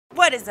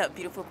What is up,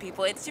 beautiful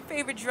people? It's your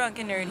favorite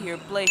drunken nerd here,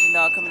 Blazing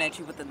Dog, coming at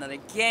you with another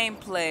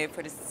gameplay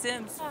for The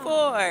Sims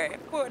 4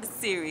 for the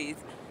series.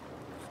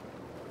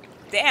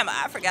 Damn,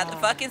 I forgot the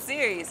fucking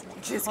series.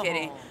 Just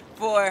kidding.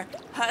 For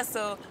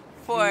Hustle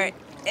for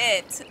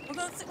It. We're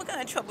gonna see what kind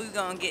of trouble we're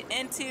gonna get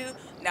into.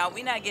 Now,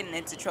 we're not getting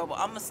into trouble.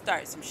 I'm gonna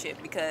start some shit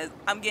because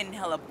I'm getting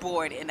hella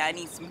bored and I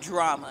need some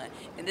drama.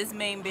 And this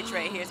main bitch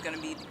right here is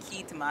gonna be the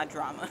key to my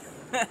drama.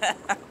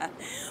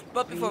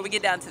 But before we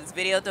get down to this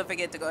video, don't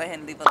forget to go ahead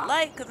and leave a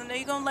like, because I know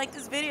you're gonna like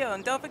this video.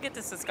 And don't forget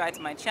to subscribe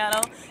to my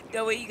channel.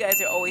 That way you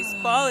guys are always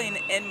following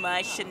in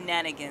my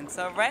shenanigans.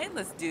 Alright,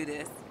 let's do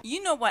this.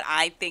 You know what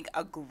I think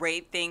a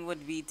great thing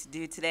would be to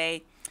do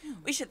today?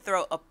 We should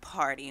throw a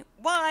party.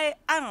 Why?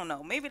 I don't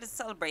know. Maybe to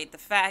celebrate the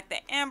fact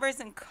that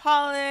Amber's in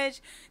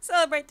college.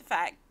 Celebrate the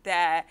fact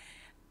that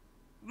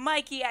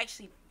Mikey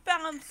actually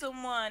found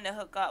someone to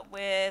hook up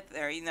with,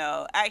 or, you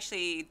know,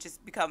 actually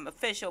just become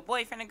official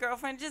boyfriend and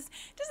girlfriend. Just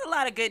a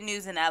lot of good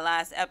news in that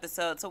last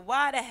episode. So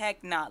why the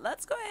heck not?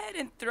 Let's go ahead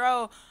and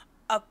throw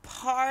a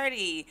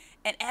party,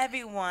 and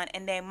everyone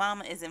and their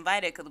mama is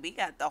invited, because we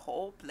got the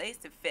whole place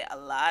to fit a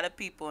lot of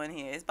people in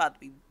here. It's about to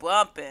be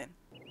bumping.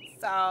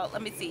 So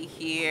let me see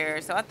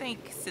here. So I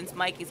think since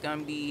Mikey's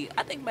gonna be,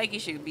 I think Mikey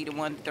should be the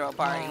one to throw a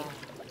party.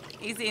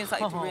 He seems like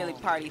the really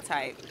party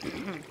type.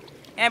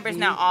 Amber's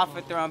not off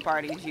for throwing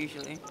parties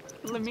usually.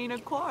 Lamina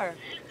Core.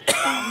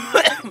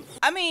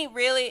 I mean,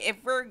 really, if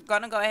we're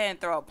gonna go ahead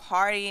and throw a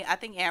party, I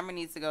think Amber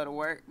needs to go to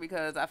work,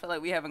 because I feel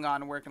like we haven't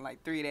gone to work in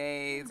like 3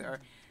 days or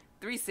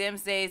 3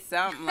 Sims days,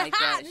 something like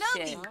that.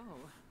 Shit.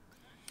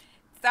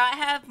 So I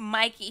have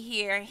Mikey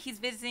here. He's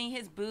visiting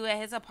his boo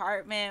at his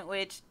apartment,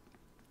 which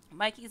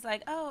Mikey's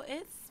like, oh,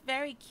 it's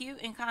very cute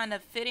and kind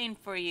of fitting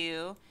for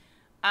you.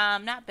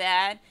 Not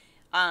bad.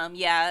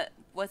 Yeah,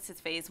 what's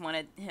his face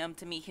wanted him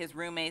to meet his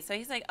roommate, so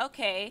he's like,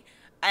 okay.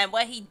 And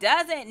what he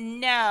doesn't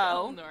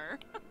know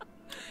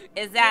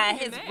is that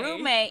his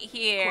roommate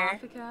here,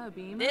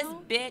 this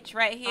bitch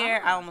right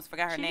here, I almost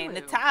forgot her name,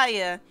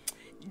 Natalia,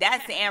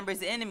 that's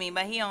Amber's enemy,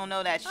 but he don't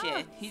know that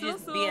shit. He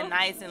just being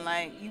nice and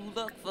like, you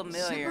look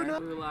familiar.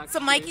 So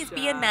Mikey's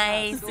being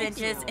nice and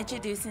just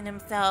introducing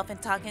himself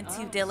and talking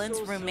to Dylan's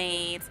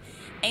roommates.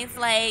 And it's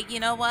like, you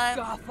know what?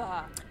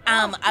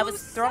 I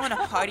was throwing a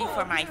party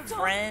for my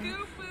friend.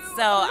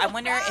 So I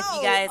wonder if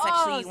you guys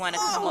actually want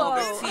to come over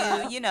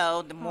to, you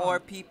know, the more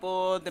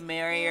people, the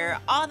merrier,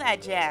 all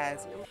that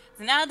jazz.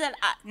 So now that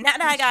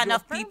I got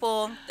enough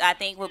people, I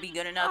think we'll be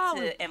good enough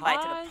to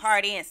invite to the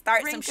party and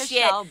start some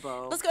shit.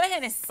 Let's go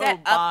ahead and set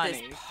up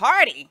this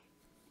party.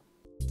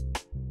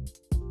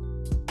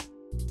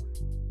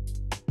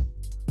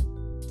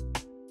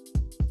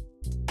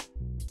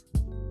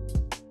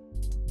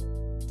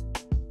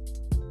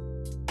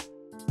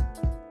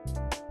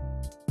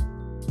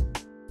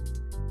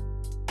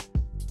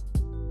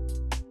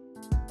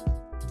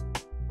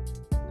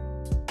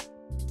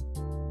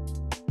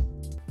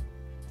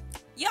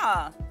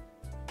 Y'all,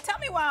 tell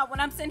me why when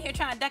I'm sitting here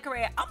trying to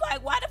decorate, I'm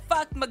like, why the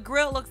fuck my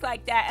grill looks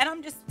like that? And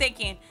I'm just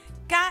thinking,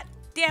 God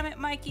damn it,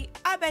 Mikey,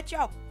 I bet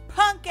y'all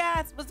punk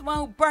ass was the one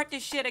who burnt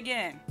this shit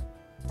again.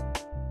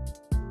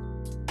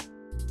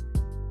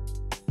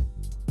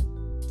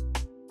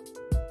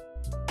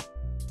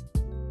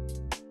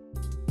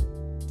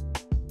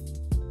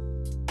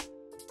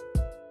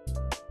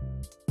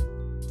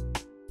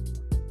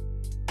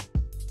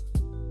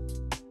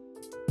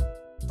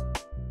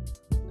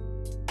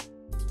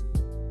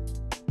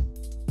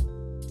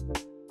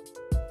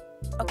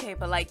 Okay,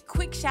 but like,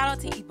 quick shout out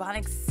to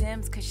Ebonic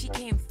Sims, because she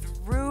came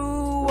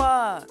through.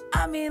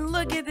 I mean,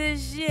 look at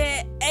this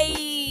shit.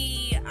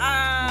 Hey,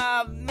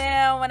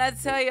 man, when I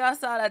tell you I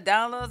saw the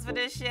downloads for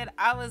this shit,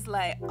 I was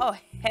like, oh,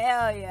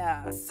 hell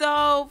yeah.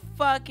 So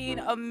fucking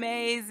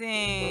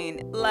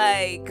amazing.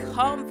 Like,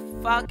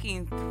 come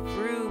fucking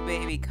through,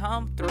 baby.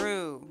 Come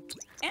through.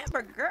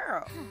 Amber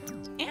girl,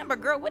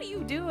 what are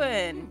you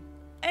doing?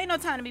 Ain't no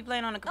time to be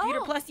playing on the computer.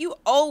 Plus, you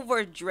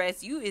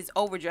overdressed. You is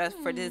overdressed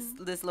for this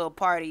little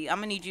party. I'm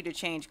gonna need you to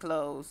change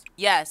clothes.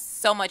 Yes,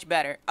 so much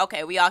better.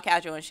 Okay, we all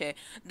casual and shit.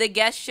 The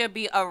guests should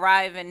be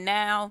arriving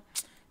now,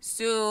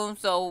 soon,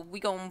 so we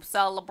gonna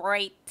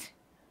celebrate.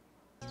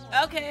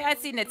 Okay, I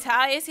see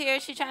Natalia's here.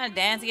 She trying to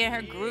dance, get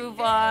her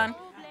groove on.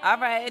 All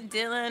right,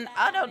 Dylan.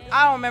 I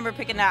don't remember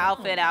picking that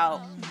outfit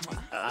out.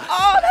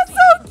 Oh, that's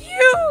so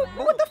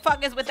cute. What the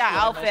fuck is with that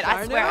outfit?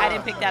 I swear I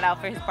didn't pick that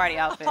out for his party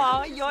outfit.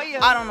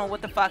 I don't know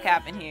what the fuck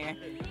happened here.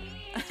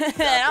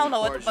 I don't know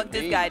what the fuck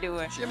this guy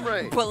doing.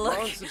 But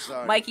look,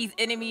 Mikey's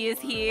enemy is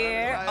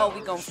here. Oh,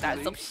 we gonna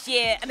start some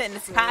shit. And then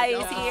this guy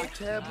is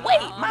here.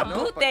 Wait, my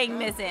boot thing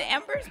missing.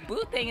 Amber's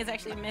boot thing is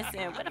actually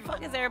missing. Where the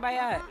fuck is everybody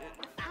at?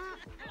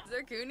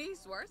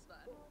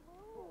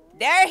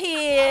 There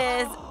he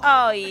is.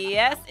 Oh,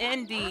 yes,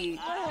 indeed.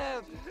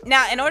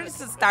 Now, in order to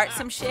start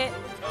some shit,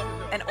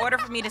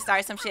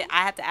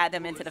 I have to add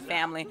them into the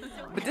family.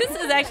 But this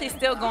is actually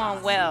still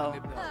going well.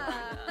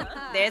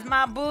 There's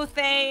my boo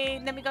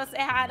thing. Let me go say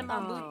hi to my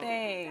boo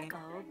thing.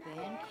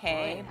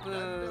 Hey,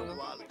 boo.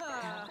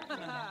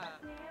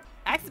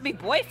 Ask to be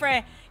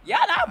boyfriend. Y'all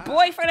not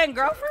boyfriend and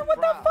girlfriend? What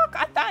the fuck?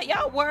 I thought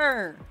y'all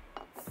were.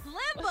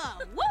 Limbo,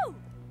 woo!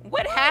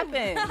 What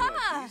happened?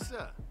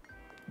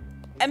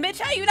 And bitch,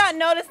 how you not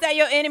notice that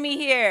your enemy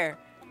here?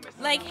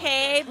 Like,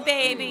 hey,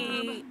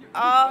 baby.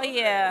 Oh,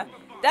 yeah.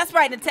 That's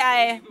right,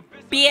 Natalia.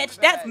 Bitch,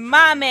 that's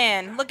my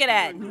man. Look at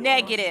that.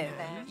 Negative.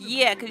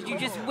 Yeah, because you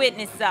just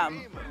witnessed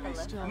something.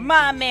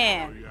 My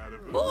man.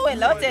 Ooh,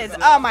 Elotes.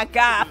 Oh, my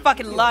God. I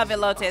fucking love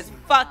Elotes.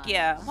 Fuck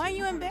yeah. Why are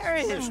you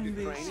embarrassed?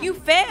 You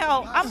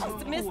failed. I must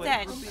have missed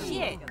that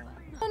shit.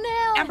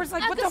 Amber's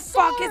like, what the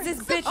fuck is this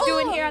bitch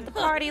doing here at the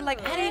party?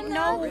 Like, I didn't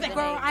know,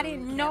 girl. I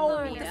didn't know.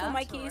 That's what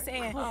Mikey is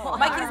saying.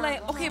 Mikey's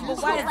like, okay, but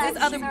why is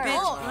this other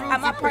bitch at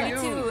my party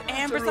too? And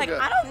Amber's like,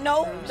 I don't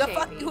know. The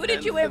fuck, who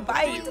did you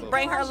invite to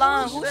bring her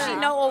along? Who she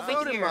know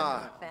over here?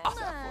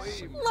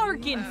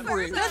 Larkin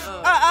fruit.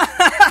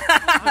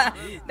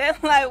 They're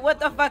like,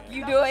 what the fuck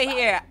you doing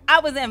here? I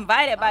was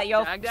invited by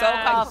your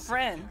so-called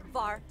friend.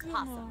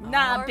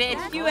 Nah,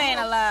 bitch, you ain't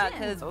allowed.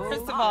 Cause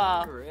first of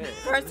all,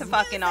 first of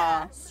fucking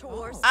all,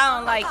 I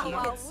don't like you.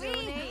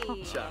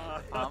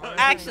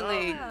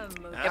 Actually,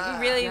 if we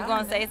really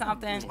gonna say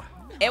something,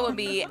 it would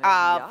be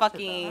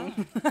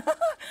fucking it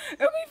would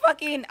be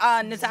fucking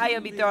Natalia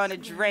be throwing a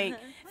drink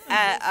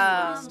at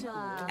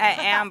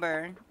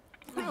Amber.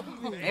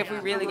 If we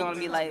really gonna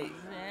be like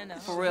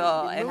for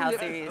real and how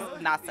serious,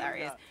 not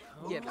serious.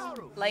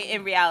 Like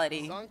in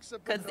reality,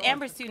 because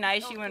Amber's too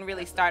nice, she wouldn't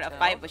really start a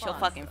fight, but she'll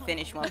fucking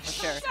finish one for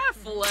sure.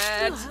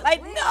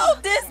 Like, no,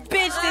 this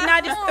bitch did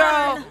not just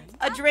throw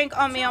a drink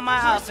on me on my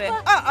outfit.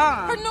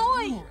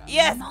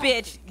 Yes,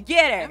 bitch,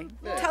 get her.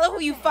 Tell her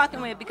who you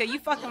fucking with, because you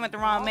fucking with the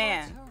wrong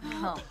man.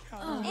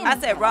 I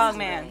said wrong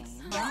man.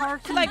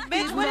 She's like,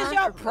 bitch, what is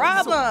your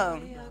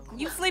problem?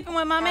 You sleeping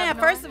with my man.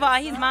 First of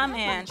all, he's my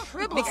man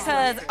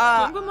because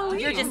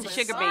you're just a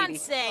sugar baby,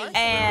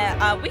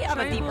 and we have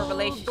a deeper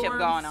relationship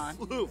going on.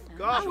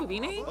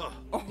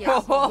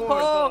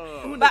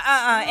 But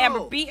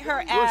Amber, beat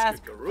her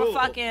ass for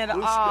fucking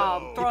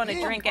throwing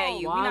a drink at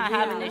you. We're not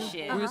having this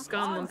shit.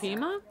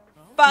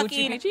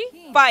 Fucking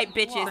fight,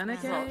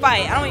 bitches.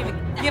 Fight. I don't even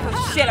give a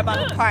shit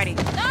about the party.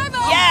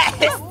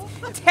 Yes!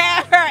 Tear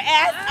her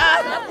ass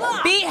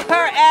up. Beat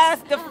her ass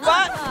the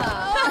fuck.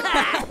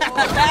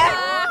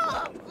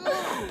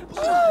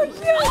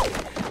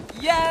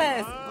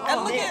 Yes.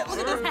 And look at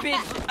this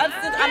bitch. I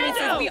mean,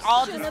 since we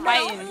all just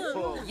fighting.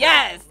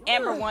 Yes,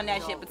 Amber won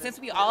that shit. But since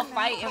we all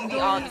fighting, we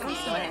all just need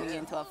to go ahead and get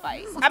into a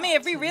fight. I mean,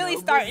 if we really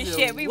starting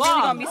shit, we really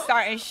gonna be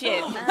starting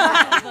shit.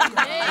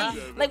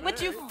 Like,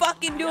 what you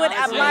fucking doing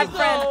at my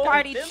friend's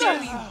party too,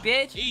 you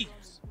bitch?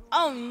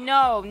 Oh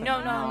no,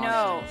 no, no,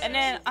 no. And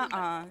then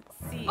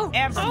see,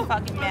 Amber's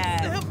fucking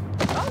mad.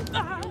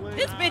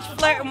 This bitch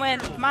flirting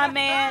with my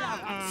man.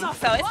 So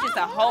it's just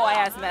a whole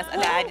ass mess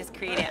that I just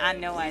created. I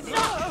know I did.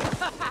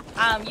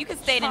 You can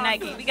stay tonight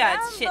because we got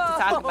shit to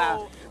talk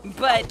about.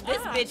 But this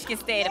bitch can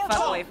stay the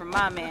fuck away from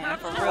my man,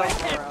 for real,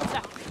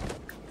 for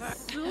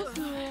real.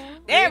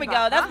 There we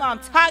go. That's what I'm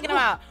talking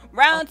about.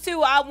 Round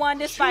 2, I won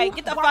this fight.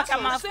 Get the fuck out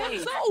of my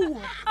face.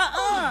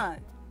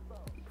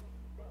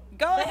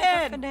 Go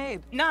ahead.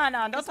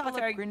 Nah, don't talk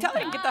to her. Tell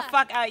her to get the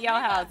fuck out of your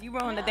house. You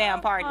ruined the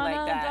damn party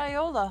like that.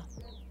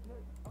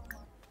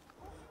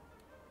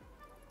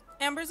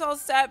 Amber's all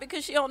sad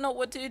because she don't know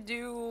what to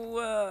do.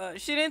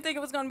 She didn't think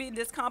it was going to be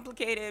this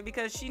complicated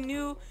because she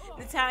knew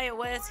Natalia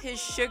was his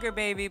sugar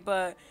baby,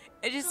 but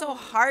it's just so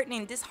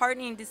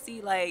disheartening to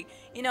see, like,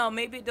 you know,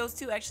 maybe those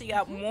two actually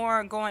got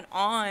more going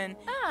on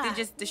than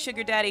just the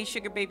sugar daddy,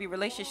 sugar baby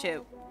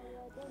relationship.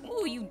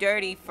 Ooh, you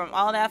dirty from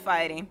all that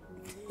fighting.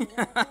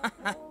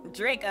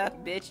 Drink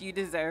up, bitch. You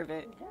deserve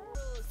it.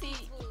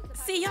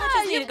 See, y'all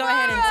just need to go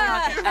ahead and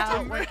talk it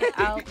out, work it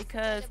out,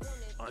 because...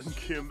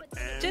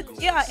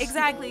 yeah,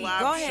 exactly.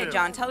 Go ahead,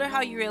 John. Tell her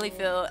how you really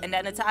feel and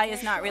that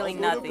Natalia's not really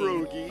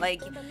nothing.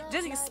 Like,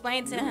 just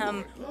explain to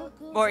him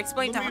or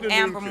explain to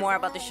Amber more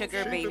about the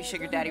sugar baby,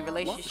 sugar daddy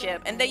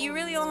relationship and that you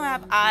really don't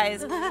have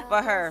eyes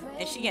for her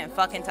and she getting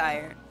fucking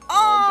tired.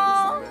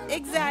 Oh,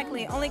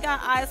 exactly. Only got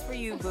eyes for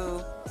you,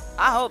 boo.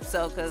 I hope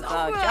so, because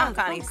John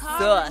Connie's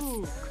sus.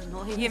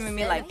 Giving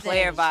me like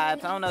player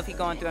vibes. I don't know if he's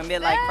going through a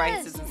midlife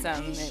crisis or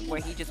something where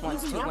he just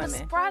wants 2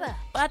 women. But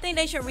I think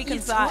they should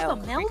reconcile.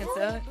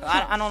 Reconcile?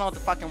 I don't know what the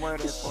fucking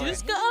word is for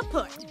it.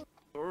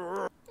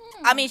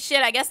 I mean,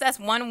 shit, I guess that's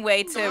one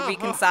way to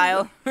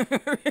reconcile.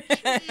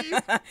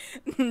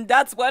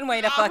 That's one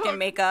way to fucking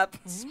make up.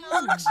 So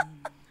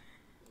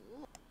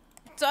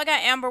I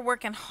got Amber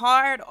working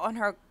hard on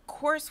her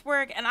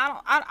coursework, and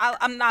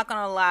I'm not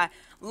gonna lie.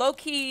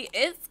 Low-key,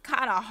 it's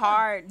kind of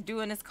hard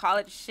doing this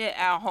college shit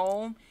at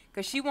home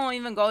because she won't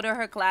even go to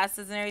her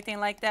classes and everything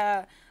like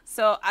that.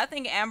 So I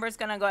think Amber's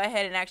going to go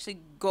ahead and actually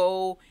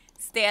go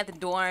stay at the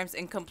dorms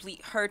and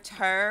complete her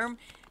term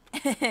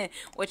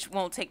which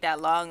won't take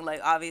that long,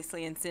 like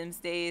obviously in Sims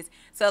days.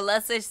 So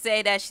let's just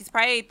say that she's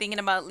probably thinking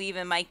about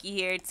leaving Mikey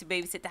here to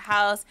babysit the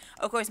house.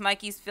 Of course,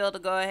 Mikey's feel to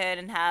go ahead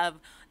and have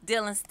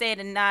Dylan stay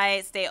the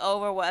night, stay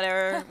over,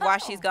 whatever, while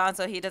she's gone,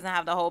 so he doesn't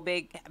have the whole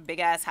big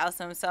ass house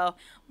to himself.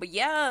 But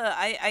yeah,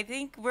 I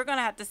think we're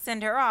gonna have to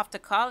send her off to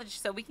college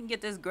so we can get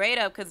this grade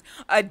up, because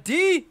a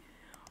D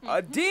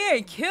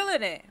ain't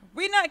killing it.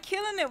 We're not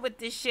killing it with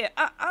this shit.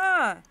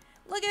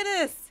 Look at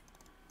this.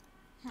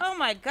 Oh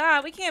my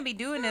God, we can't be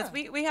doing this.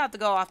 We have to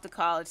go off to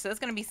college, so it's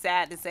gonna be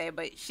sad to say,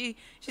 but she's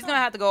gonna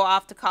have to go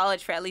off to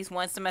college for at least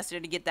one semester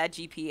to get that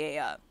GPA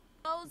up.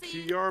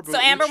 So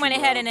Amber went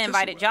ahead and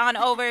invited John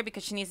over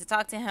because she needs to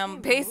talk to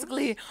him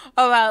basically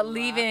about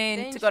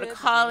leaving to go to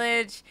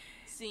college.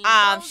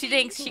 She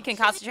thinks she can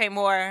concentrate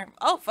more.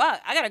 Oh fuck,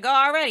 I gotta go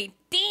already.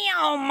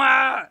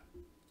 Damn.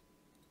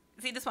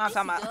 See, this is what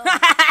I'm talking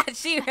about.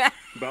 She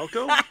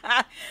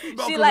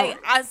like,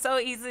 I'm so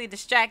easily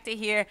distracted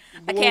here.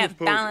 I can't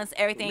balance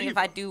everything if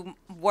I do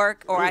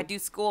work or I do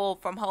school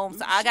from home.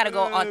 So I gotta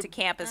go onto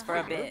campus for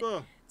a bit.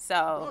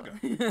 So,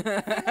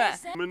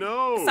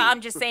 so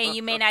I'm just saying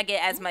you may not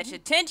get as much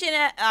attention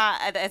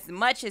as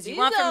much as you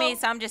want from me.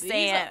 So I'm just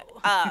saying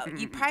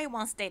you probably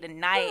won't stay the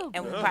night,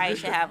 and we probably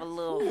should have a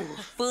little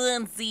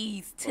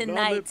funsies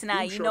tonight.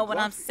 You know what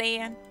I'm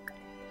saying?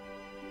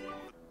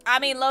 I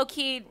mean,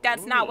 low-key,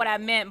 that's not what I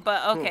meant,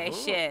 but okay,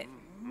 shit.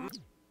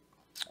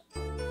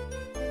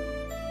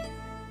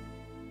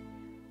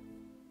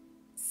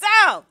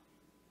 So,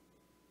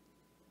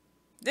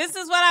 this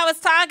is what I was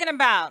talking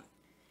about.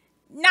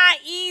 Not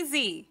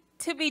easy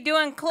to be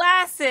doing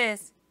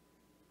classes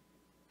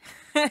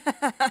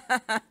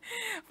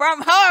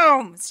from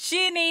home.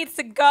 She needs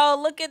to go.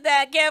 Look at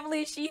that. Can't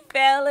believe she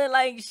failing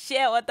like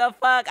shit. What the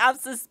fuck? I'm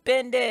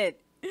suspended.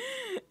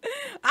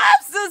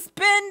 I'm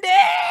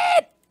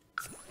suspended.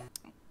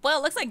 Well,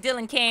 it looks like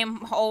Dylan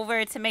came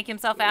over to make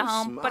himself at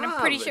home, but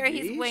I'm pretty sure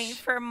he's waiting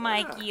for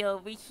Mikey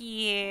over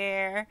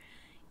here.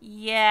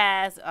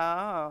 Yes.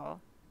 Oh.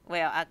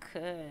 Well, I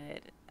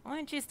could. Why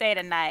don't you stay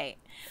tonight?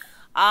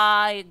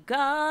 I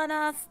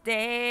gonna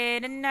stay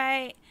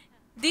tonight.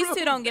 These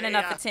two don't get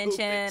enough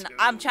attention.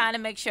 I'm trying to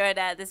make sure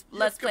that this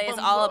Let's Play is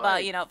all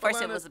about, you know,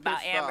 first it was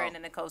about Amber and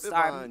then the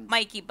co-star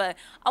Mikey, but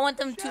I want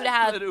them two to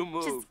have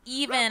just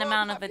even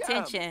amount of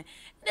attention.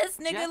 This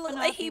nigga look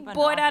like he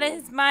bored out of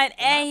his mind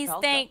and he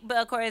stank, but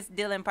of course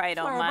Dylan probably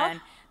don't mind.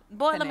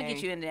 Boy, let me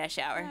get you into that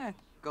shower.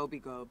 Go be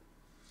go.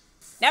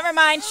 Never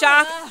mind,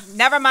 Shaw.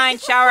 Never mind,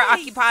 shower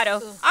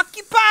occupado.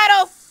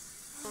 Occupado!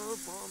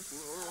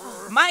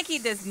 Mikey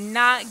does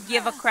not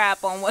give a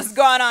crap on what's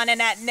going on in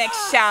that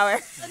next shower.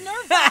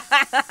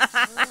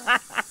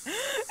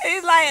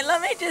 He's like,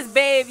 let me just,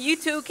 babe, you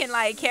two can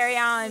like carry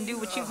on and do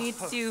what you need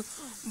to do.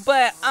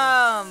 But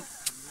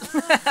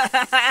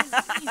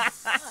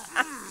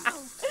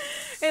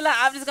he's like,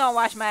 I'm just gonna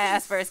wash my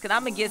ass first because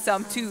I'm gonna get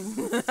some too.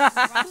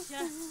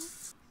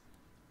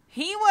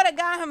 He would have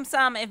got him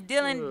some if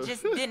Dylan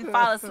just didn't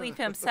fall asleep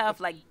himself.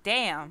 Like,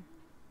 damn.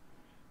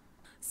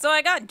 So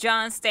I got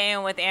John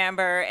staying with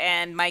Amber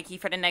and Mikey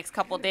for the next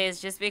couple days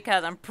just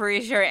because I'm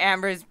pretty sure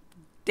Amber's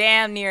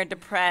damn near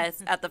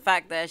depressed at the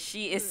fact that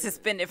she is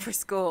suspended from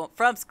school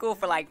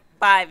for like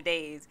 5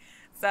 days.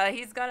 So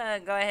he's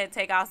gonna go ahead and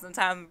take off some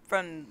time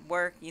from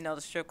work, you know,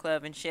 the strip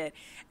club and shit.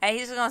 And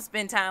he's just gonna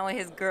spend time with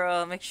his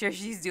girl, make sure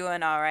she's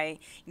doing all right,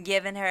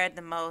 giving her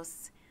the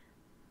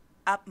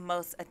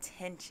utmost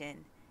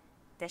attention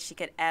that she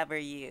could ever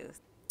use.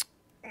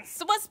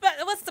 So what's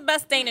the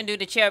best thing to do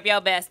to cheer up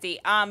your bestie?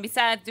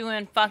 Besides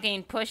doing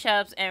fucking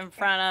push-ups in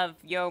front of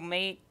your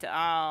mate?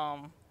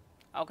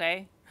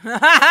 Okay.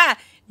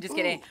 Just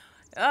kidding.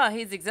 Oh,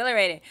 he's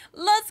exhilarated.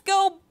 Let's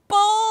go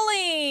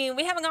bowling.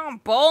 We haven't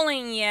gone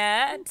bowling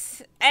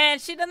yet.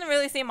 And she doesn't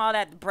really seem all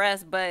that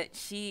depressed, but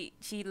she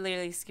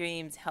literally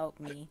screams,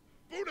 "Help me."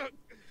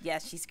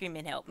 Yes, she's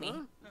screaming, "Help me."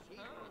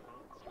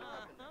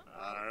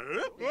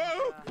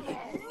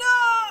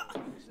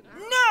 No!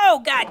 No,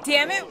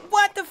 goddammit!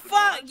 What the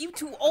fuck? You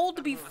too old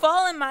to be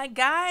falling, my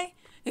guy.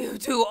 You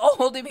too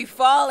old to be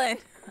falling.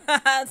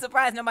 I'm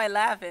surprised nobody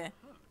laughing.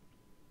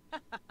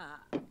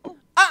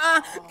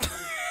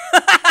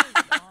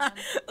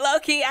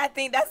 Low-key, I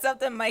think that's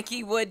something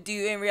Mikey would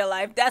do in real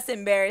life. That's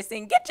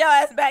embarrassing. Get your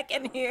ass back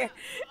in here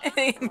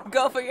and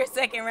go for your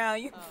second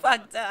round. You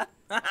fucked up.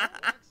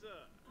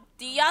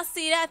 Do y'all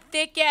see that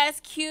thick-ass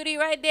cutie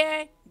right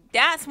there?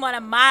 That's one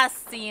of my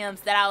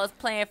Sims that I was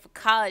playing for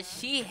college.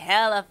 She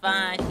hella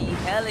fine. She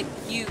hella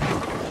cute.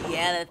 She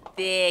hella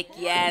thick.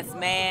 Yes,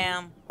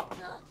 ma'am.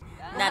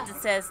 Nothing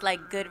says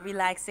like good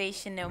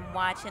relaxation than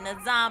watching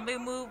a zombie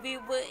movie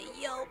with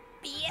your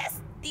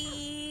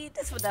bestie.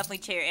 This would definitely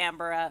cheer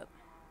Amber up.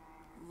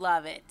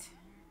 Love it.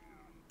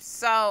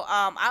 So,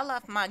 I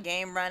left my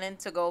game running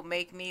to go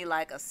make me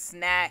like a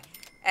snack.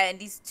 And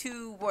these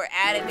two were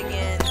at it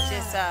again.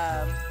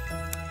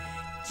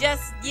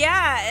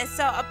 Yeah, and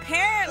so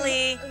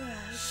apparently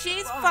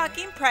she's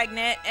fucking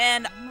pregnant,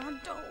 and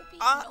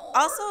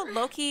also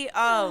Loki,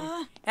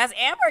 has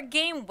Amber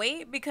gained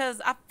weight? Because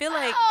I feel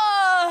like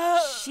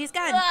She's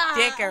gotten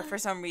thicker for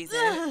some reason.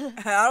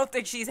 I don't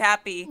think she's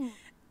happy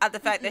at the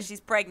fact that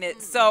she's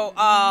pregnant. So,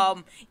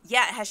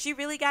 yeah, has she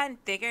really gotten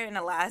thicker in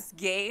the last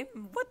game?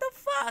 What the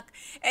fuck?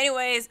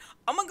 Anyways,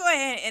 I'm gonna go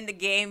ahead and end the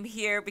game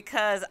here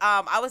because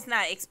I was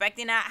not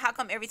expecting that. How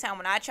come every time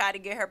when I try to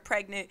get her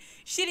pregnant,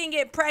 she didn't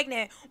get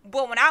pregnant,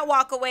 but when I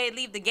walk away and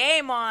leave the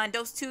game on,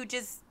 those two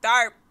just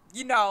start,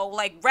 you know,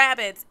 like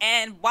rabbits,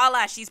 and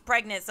voila, she's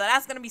pregnant. So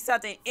that's gonna be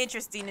something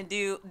interesting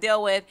to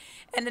deal with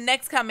in the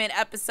next coming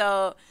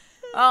episode.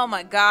 Oh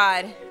my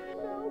god.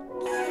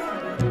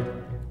 Oh,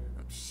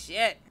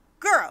 shit.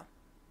 Girl,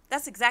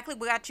 that's exactly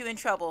what got you in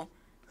trouble.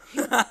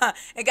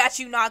 It got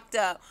you knocked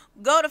up.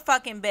 Go to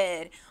fucking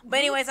bed. But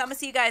anyways, I'm gonna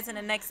see you guys in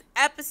the next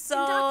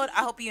episode.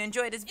 I hope you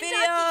enjoyed this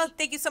video.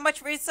 Thank you so much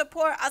for your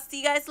support. I'll see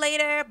you guys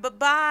later.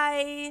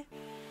 Bye-bye.